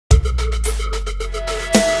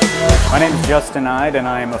My name is Justin Ayd, and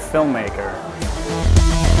I am a filmmaker.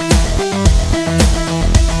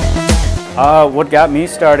 What got me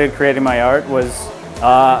started creating my art was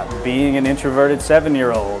being an introverted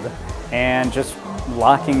 7-year-old and just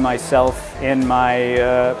locking myself in my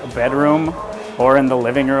bedroom or in the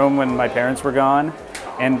living room when my parents were gone.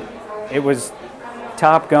 And it was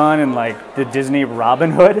Top Gun and like the Disney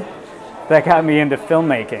Robin Hood that got me into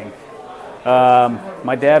filmmaking.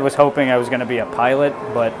 My dad was hoping I was going to be a pilot,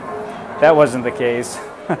 but that wasn't the case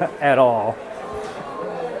at all.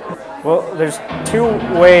 Well, there's two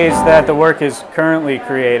ways that the work is currently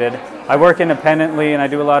created. I work independently and I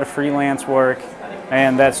do a lot of freelance work,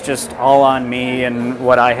 and that's just all on me and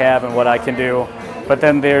what I have and what I can do. But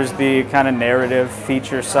then there's the kind of narrative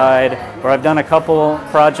feature side, where I've done a couple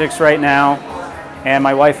projects right now, and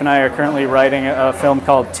my wife and I are currently writing a film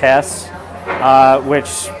called Tess,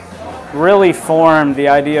 which really the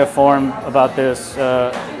idea formed about this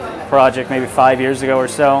project maybe 5 years ago or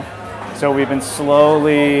so. So we've been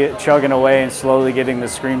slowly chugging away and slowly getting the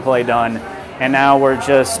screenplay done. And now we're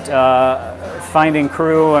just finding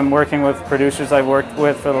crew. I'm working with producers I've worked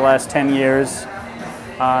with for the last 10 years.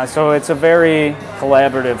 So it's a very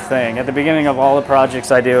collaborative thing. At the beginning of all the projects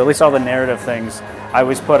I do, at least all the narrative things, I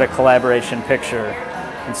always put a collaboration picture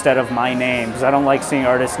instead of my name, because I don't like seeing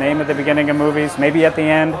artist's name at the beginning of movies, maybe at the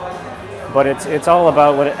end. But it's all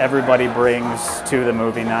about what everybody brings to the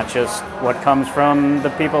movie, not just what comes from the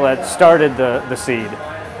people that started the seed.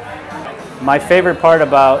 My favorite part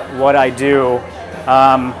about what I do,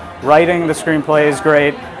 writing the screenplay is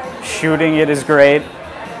great, shooting it is great,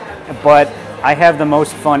 but I have the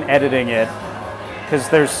most fun editing it, because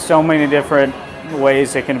there's so many different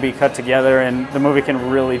ways it can be cut together, and the movie can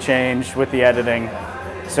really change with the editing.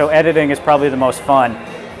 So editing is probably the most fun.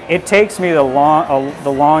 It takes me the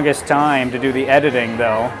longest time to do the editing,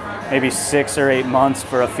 though, maybe 6 or 8 months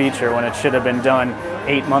for a feature when it should have been done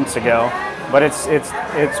 8 months ago. But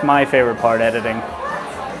it's my favorite part, editing.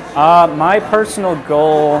 My personal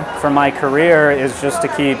goal for my career is just to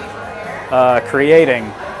keep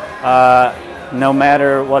creating, no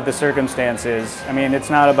matter what the circumstance is. I mean, it's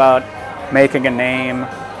not about making a name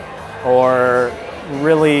or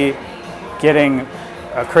really getting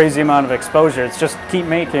a crazy amount of exposure. It's just keep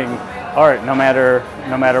making art no matter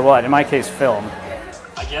what. In my case, film.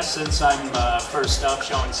 I guess since I'm first up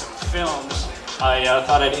showing some films, I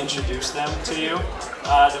thought I'd introduce them to you.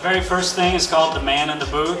 The very first thing is called The Man in the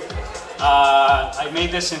Booth. I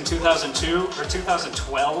made this in 2002, or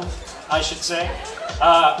 2012, I should say,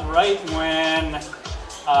 right when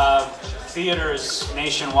theaters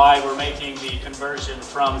nationwide were making the conversion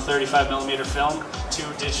from 35mm film to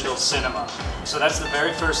digital cinema. So that's the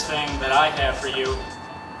very first thing that I have for you.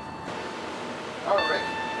 All right.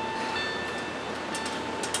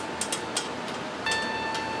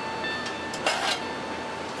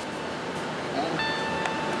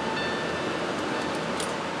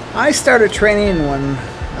 I started training when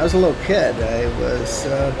I was a little kid. I was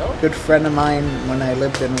a good friend of mine when I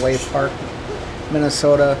lived in Way Park,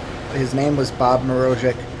 Minnesota. His name was Bob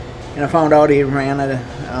Morozic, and I found out he was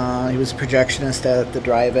a projectionist at the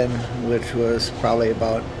drive-in, which was probably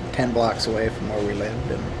about 10 blocks away from where we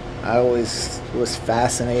lived. And I always was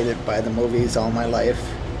fascinated by the movies all my life.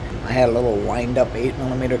 I had a little wind-up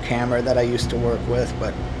 8mm camera that I used to work with,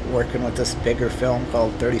 but working with this bigger film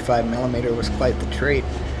called 35mm was quite the treat.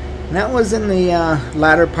 And that was in the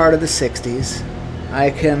latter part of the 60s.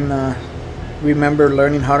 I can remember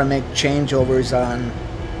learning how to make changeovers on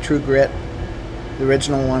True Grit, the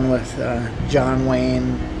original one with John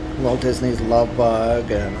Wayne, Walt Disney's Love Bug,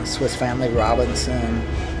 and Swiss Family Robinson.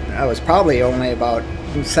 I was probably only about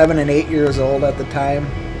 7 and 8 years old at the time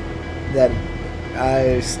that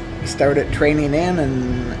I started training in,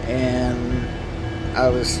 and I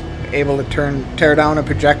was able to tear down a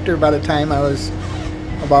projector by the time I was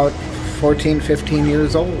about 14, 15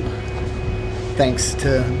 years old. Thanks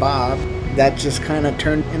to Bob, that just kind of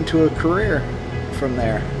turned into a career from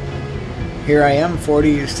there. Here I am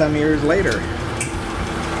 40 some years later.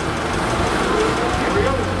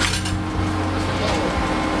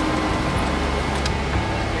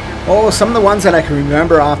 Oh, some of the ones that I can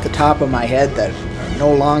remember off the top of my head that are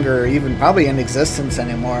no longer even probably in existence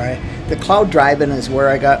anymore. The Cloud Drive-In is where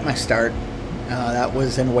I got my start. That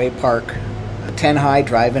was in Way Park. 10 High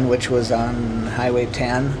Drive-In, which was on Highway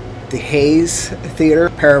 10. The Hayes Theater,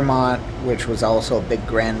 Paramount, which was also a big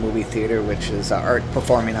grand movie theater, which is a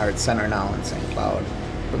performing arts center now in St. Cloud.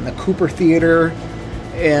 From the Cooper Theater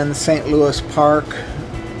in St. Louis Park,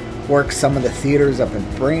 worked some of the theaters up in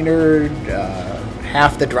Brainerd,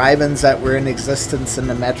 half the drive-ins that were in existence in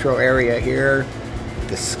the metro area here,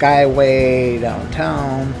 the Skyway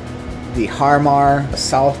downtown, the Harmar,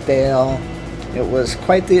 Southdale. It was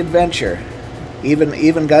quite the adventure.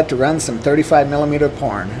 Even got to run some 35mm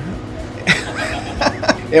porn.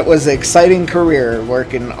 It was an exciting career,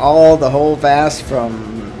 working the whole vast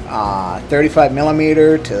from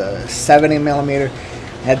 35mm to 70mm.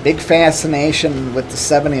 Had big fascination with the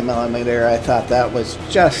 70mm. I thought that was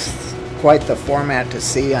just quite the format to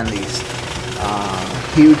see on these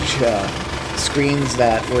huge screens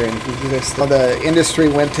that were in this. The industry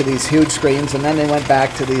went to these huge screens, and then they went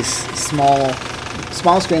back to these small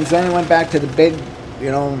screens. Then they went back to the big,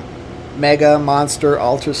 mega, monster,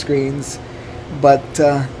 ultra screens. But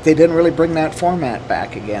they didn't really bring that format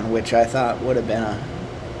back again, which I thought would have been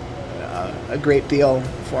a great deal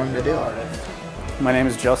for them to do. My name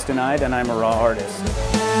is Justin Ayd, and I'm a raw artist.